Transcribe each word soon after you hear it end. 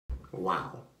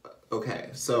Wow. Okay,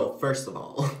 so first of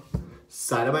all,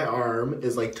 side of my arm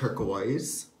is like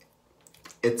turquoise.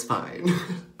 It's fine.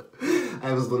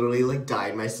 I was literally like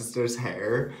dyeing my sister's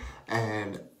hair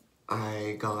and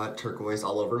I got turquoise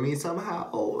all over me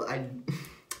somehow.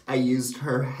 I used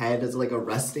her head as like a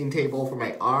resting table for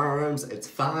my arms. It's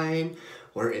fine.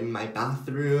 We're in my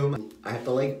bathroom. I have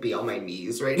to like be on my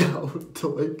knees right now to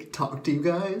like talk to you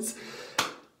guys.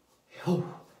 Oh.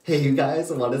 Hey you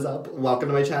guys, what is up? Welcome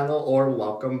to my channel or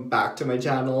welcome back to my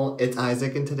channel. It's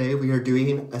Isaac and today we are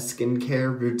doing a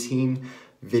skincare routine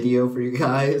video for you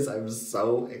guys. I'm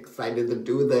so excited to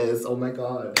do this. Oh my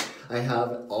god. I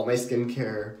have all my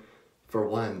skincare for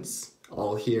once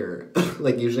all here.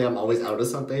 Like usually I'm always out of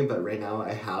something, but right now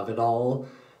I have it all.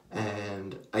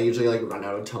 And I usually like run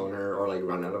out of toner or like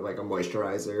run out of like a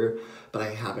moisturizer, but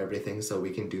I have everything so we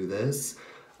can do this.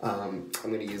 I'm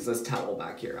gonna use this towel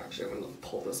back here. Actually, I'm gonna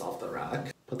pull this off the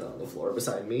rack, put that on the floor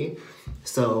beside me.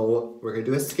 So we're gonna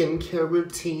do a skincare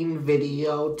routine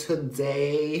video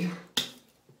today.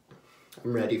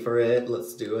 I'm ready for it.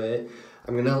 Let's do it.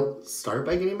 I'm gonna start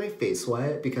by getting my face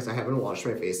wet because I haven't washed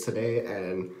my face today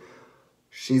and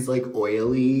she's like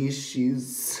oily.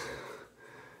 She's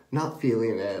not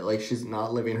feeling it. Like she's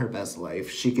not living her best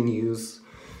life. She can use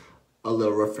a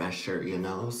little refresher, you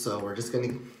know? So we're just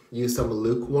gonna use some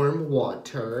lukewarm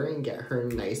water and get her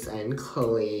nice and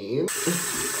clean.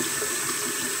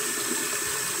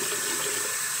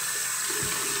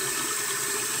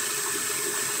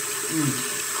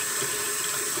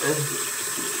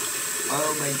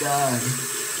 Oh my god.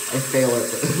 I fail at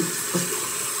this.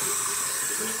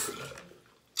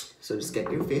 So just get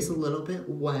your face a little bit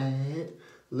wet, a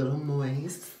little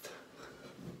moist.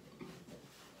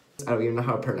 I don't even know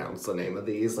how to pronounce the name of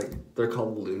these. Like, they're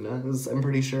called Lunas, I'm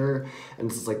pretty sure. And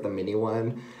this is like the mini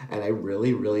one. And I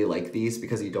really, really like these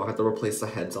because you don't have to replace the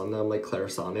heads on them like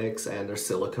Clarisonics, and they're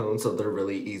silicone, so they're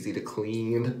really easy to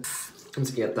clean. And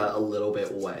to get that a little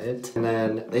bit wet. And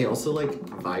then they also like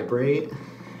vibrate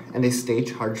and they stay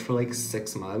charged for like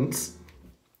 6 months.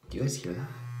 Do you guys hear that?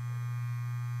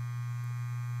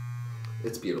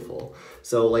 It's beautiful.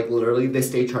 So like literally they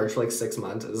stay charged for like 6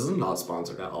 months. This is not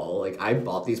sponsored at all. Like I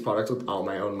bought these products with all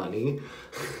my own money.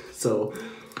 So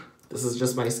this is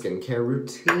just my skincare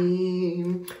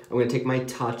routine. I'm gonna take my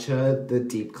Tatcha, the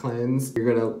deep cleanse.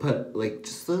 You're gonna put like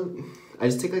I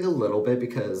just take like a little bit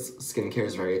because skincare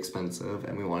is very expensive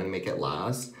and we want to make it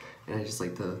last. And I just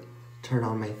like to turn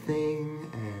on my thing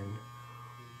and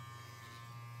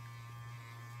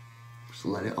just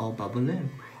let it all bubble in.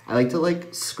 I like to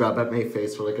like scrub at my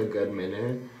face for like a good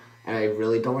minute, and I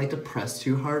really don't like to press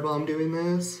too hard while I'm doing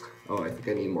this. Oh, I think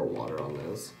I need more water on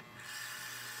this.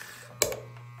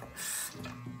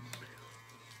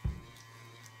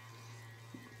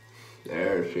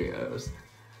 There she is.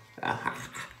 I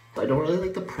don't really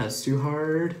like to press too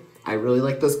hard. I really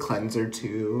like this cleanser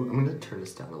too. I'm gonna turn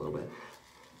this down a little bit.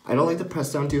 I don't like to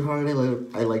press down too hard.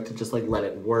 I like to just like let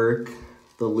it work,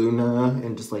 the Luna,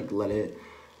 and just like let it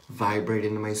vibrate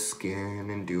into my skin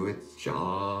and do its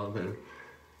job. And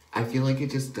I feel like it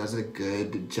just does a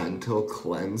good gentle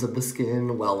cleanse of the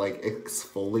skin while like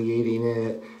exfoliating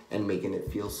it and making it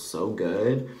feel so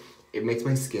good. It makes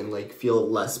my skin like feel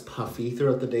less puffy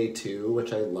throughout the day too,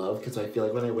 which I love because I feel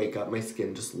like when I wake up my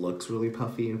skin just looks really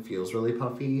puffy and feels really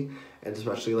puffy, and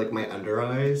especially like my under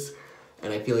eyes.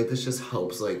 And I feel like this just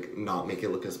helps like not make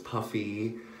it look as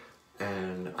puffy.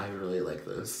 And I really like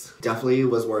this. Definitely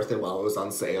was worth it while it was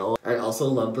on sale. I also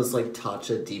love this like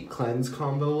Tatcha deep cleanse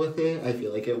combo with it. I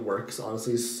feel like it works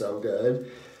honestly so good.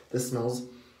 This smells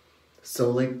so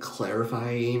like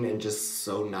clarifying and just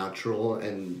so natural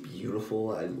and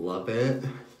beautiful. I love it.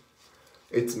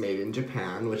 It's made in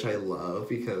Japan, which I love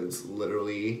because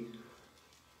literally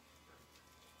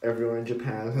everyone in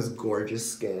Japan has gorgeous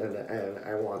skin and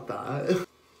I want that.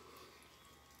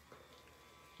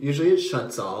 Usually it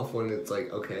shuts off when it's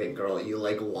like, okay, girl, you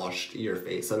like washed your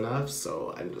face enough,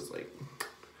 so I'm just like,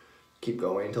 keep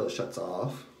going until it shuts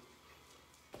off.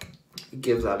 It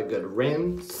gives that a good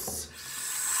rinse.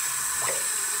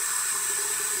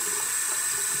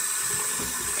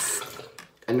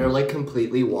 And they're like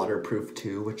completely waterproof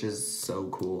too, which is so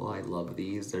cool. I love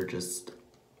these. They're just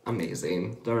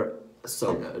amazing. They're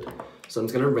so good. So I'm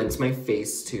just gonna rinse my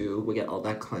face too. We get all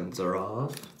that cleanser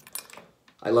off.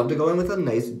 I love to go in with a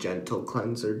nice gentle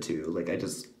cleanser too. Like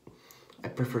I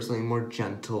prefer something more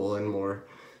gentle and more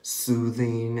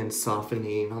soothing and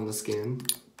softening on the skin.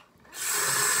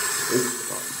 Oops.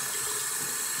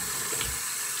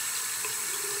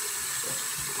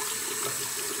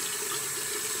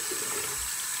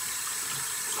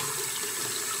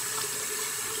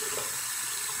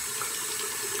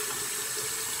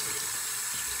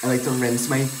 like to rinse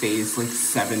my face like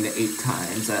 7 to 8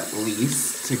 times at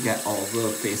least to get all the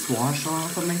face wash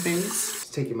off of my face.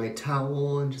 Just taking my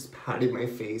towel and just patting my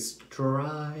face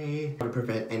dry. To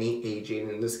prevent any aging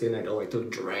in the skin, I don't like to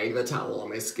drag the towel on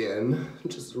my skin.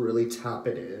 Just really tap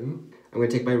it in. I'm gonna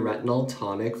take my Retinol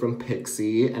Tonic from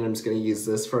Pixi and I'm just gonna use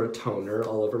this for a toner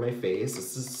all over my face.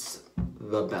 This is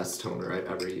the best toner I've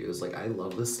ever used. Like, I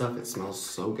love this stuff. It smells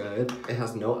so good. It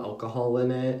has no alcohol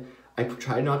in it. I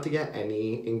try not to get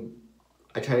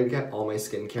I try to get all my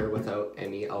skincare without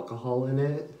any alcohol in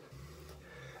it.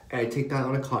 And I take that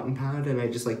on a cotton pad and I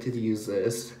just like to use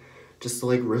this just to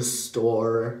like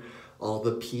restore all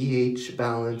the pH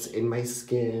balance in my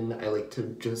skin. I like to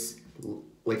just,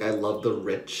 like, I love the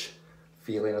rich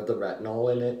feeling of the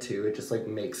retinol in it too. It just like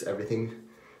makes everything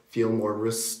feel more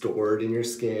restored in your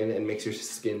skin and makes your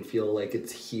skin feel like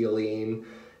it's healing,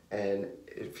 and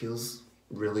it feels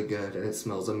really good and it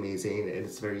smells amazing and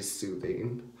it's very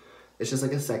soothing. It's just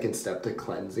like a second step to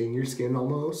cleansing your skin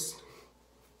almost.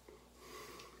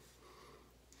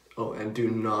 Oh, and do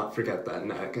not forget that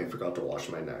neck. I forgot to wash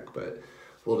my neck, but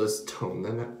we'll just tone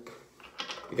the neck.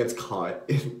 It gets caught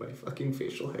in my fucking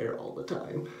facial hair all the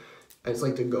time. I just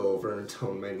like to go over and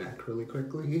tone my neck really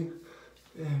quickly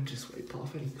and just wipe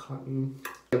off any cotton.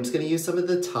 I'm just gonna use some of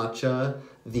the Tatcha,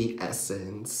 the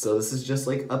Essence. So this is just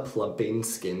like a plumping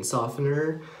skin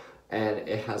softener, and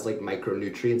it has like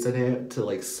micronutrients in it to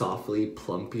like softly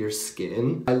plump your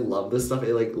skin. I love this stuff.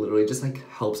 It like literally just like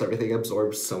helps everything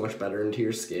absorb so much better into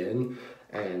your skin,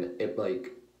 and it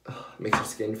like makes your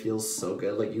skin feel so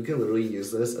good. Like, you can literally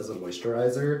use this as a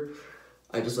moisturizer.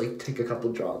 I just like take a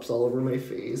couple drops all over my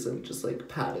face and just like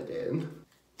pat it in.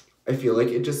 I feel like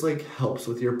it just like helps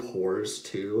with your pores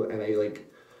too, and I like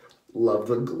love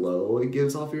the glow it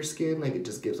gives off your skin. Like, it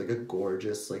just gives like a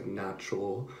gorgeous, like,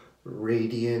 natural,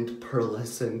 radiant,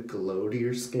 pearlescent glow to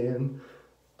your skin.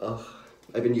 Ugh,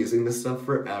 I've been using this stuff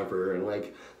forever, and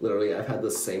like literally I've had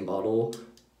the same bottle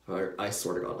for, I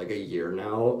swear to God, like a year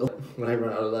now. When I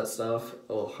run out of that stuff,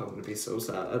 oh, I'm gonna be so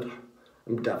sad.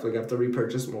 I'm definitely gonna have to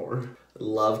repurchase more.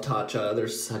 Love Tatcha. They're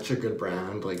such a good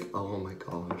brand. Like, oh my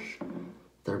gosh.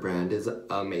 Their brand is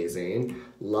amazing.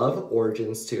 Love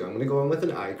Origins too. I'm gonna go in with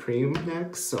an eye cream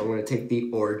next. So I'm gonna take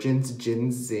the Origins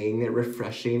Ginseng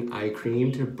Refreshing Eye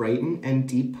Cream to brighten and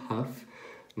depuff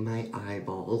my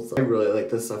eyeballs. I really like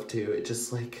this stuff too. It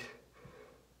just like,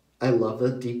 I love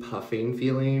the depuffing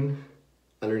feeling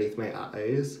underneath my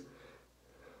eyes.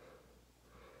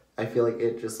 I feel like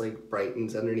it just like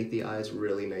brightens underneath the eyes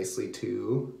really nicely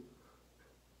too.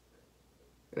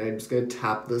 And I'm just gonna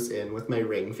tap this in with my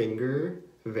ring finger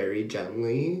very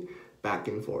gently, back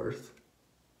and forth.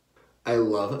 I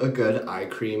love a good eye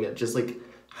cream. It just like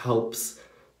helps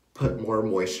put more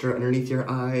moisture underneath your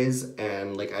eyes,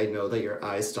 and like, I know that your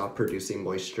eyes stop producing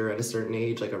moisture at a certain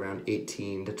age, like around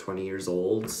 18 to 20 years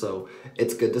old. So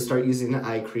it's good to start using the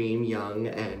eye cream young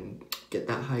and get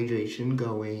that hydration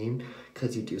going,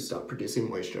 because you do stop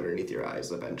producing moisture underneath your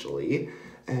eyes eventually.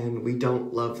 And we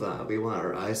don't love that. We want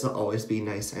our eyes to always be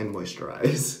nice and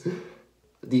moisturized.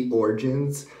 The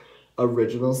Origins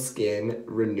Original Skin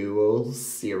Renewal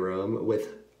Serum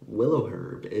with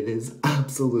Willowherb. It is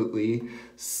absolutely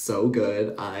so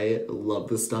good. I love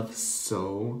this stuff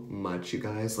so much, you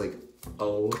guys. Like,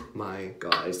 oh my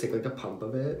God. I just take like a pump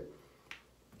of it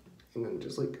and then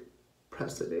just like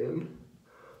press it in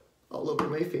all over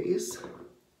my face.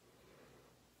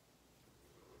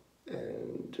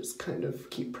 And just kind of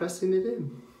keep pressing it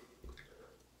in.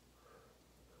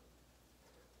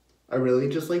 I really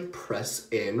just like press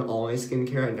in all my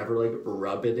skincare. I never like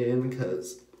rub it in,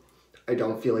 because I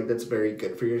don't feel like that's very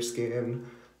good for your skin.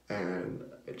 And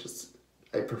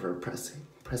I prefer pressing.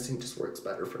 Pressing just works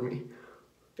better for me.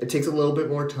 It takes a little bit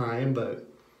more time,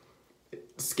 but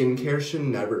skincare should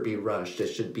never be rushed. It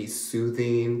should be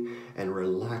soothing and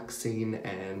relaxing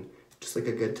and just like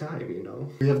a good time, you know?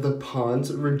 We have the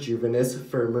Pond's Rejuvenous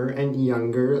Firmer and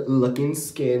Younger Looking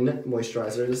Skin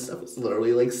Moisturizer. This stuff is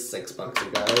literally like $6,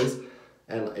 you guys.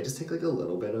 And I just take like a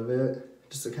little bit of it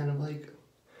just to kind of like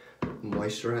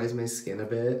moisturize my skin a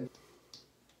bit.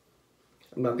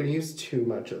 I'm not gonna use too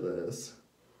much of this,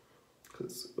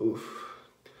 because oof,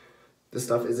 this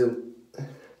stuff isn't,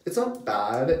 it's not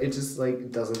bad, it just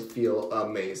like doesn't feel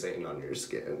amazing on your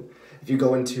skin. If you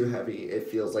go in too heavy, it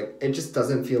feels like, it just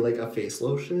doesn't feel like a face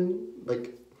lotion.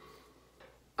 Like,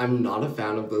 I'm not a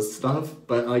fan of this stuff,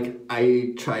 but like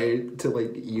I try to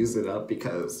like use it up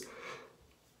because,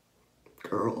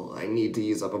 girl, I need to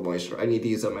use up my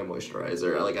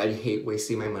moisturizer. Like, I hate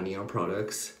wasting my money on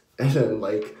products and then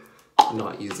like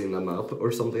not using them up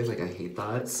or something. Like, I hate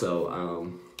that.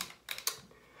 So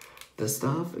This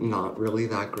stuff, not really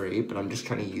that great, but I'm just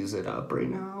trying to use it up right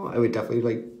now. I would definitely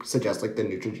like suggest like the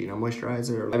Neutrogena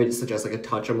moisturizer. I would suggest like a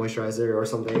Tatcha moisturizer or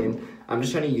something. I'm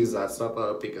just trying to use that stuff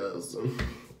up because,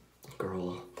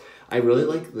 girl, I really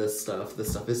like this stuff.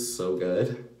 This stuff is so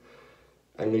good.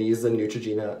 I'm gonna use the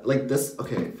Neutrogena. Like this,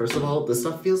 okay, first of all, this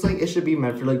stuff feels like it should be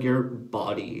meant for like your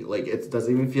body. Like it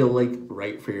doesn't even feel like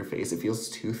right for your face. It feels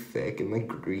too thick and like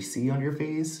greasy on your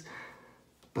face,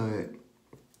 but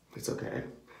it's okay.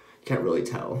 Can't really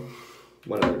tell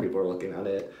when other people are looking at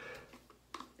it.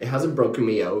 It hasn't broken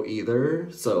me out either,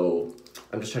 so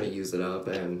I'm just trying to use it up,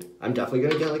 and I'm definitely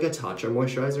gonna get like a Tatcha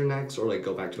moisturizer next, or like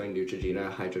go back to my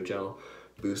Neutrogena Hydrogel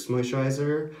Boost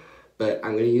Moisturizer. But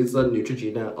I'm gonna use the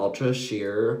Neutrogena Ultra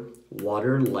Sheer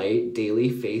Water Light Daily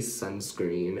Face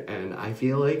Sunscreen, and I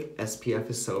feel like SPF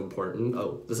is so important.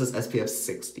 Oh, this is SPF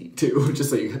 60 too, just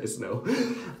so you guys know.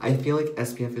 I feel like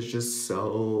SPF is just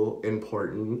so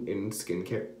important in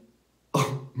skincare.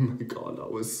 Oh my god,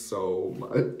 that was so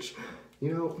much.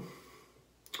 You know,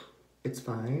 it's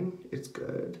fine. It's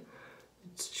good.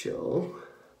 It's chill.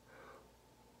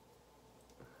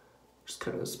 Just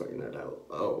kind of spreading that out.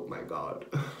 Oh my god.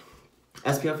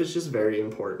 SPF is just very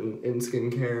important in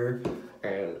skincare,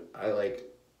 and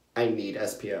I need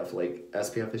SPF. Like,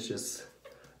 SPF is just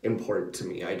important to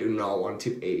me. I do not want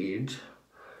to age.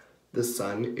 The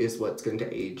sun is what's going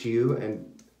to age you,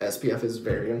 and SPF is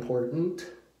very important.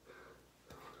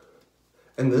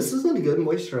 And this is a good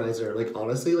moisturizer. Like,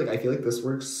 honestly, like, I feel like this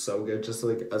works so good just,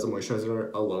 like, as a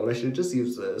moisturizer alone. I should just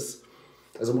use this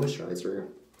as a moisturizer.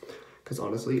 Because,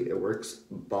 honestly, it works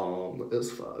bomb as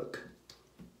fuck.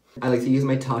 I like to use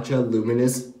my Tatcha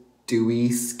Luminous Dewy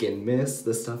Skin Mist.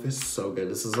 This stuff is so good.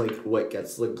 This is, like, what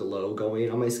gets the glow going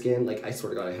on my skin. Like, I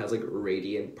swear to God, it has, like,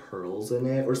 radiant pearls in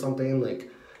it or something. Like,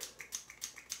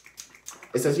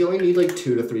 it says you only need like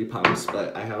 2 to 3 pumps,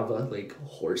 but I have a like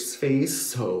horse face,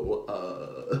 so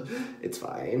it's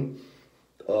fine.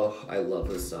 Oh, I love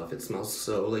this stuff. It smells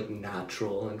so like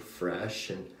natural and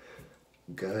fresh and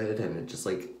good, and it just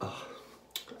like, oh,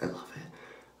 I love it.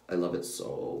 I love it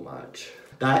so much.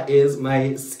 That is my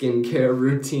skincare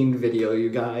routine video, you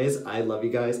guys. I love you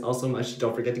guys all so much.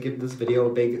 Don't forget to give this video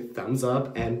a big thumbs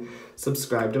up and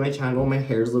subscribe to my channel. My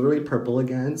hair is literally purple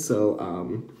again, so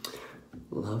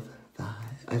love that.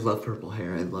 I love purple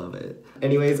hair. I love it.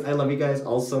 Anyways, I love you guys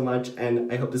all so much,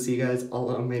 and I hope to see you guys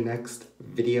all on my next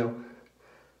video.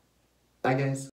 Bye, guys.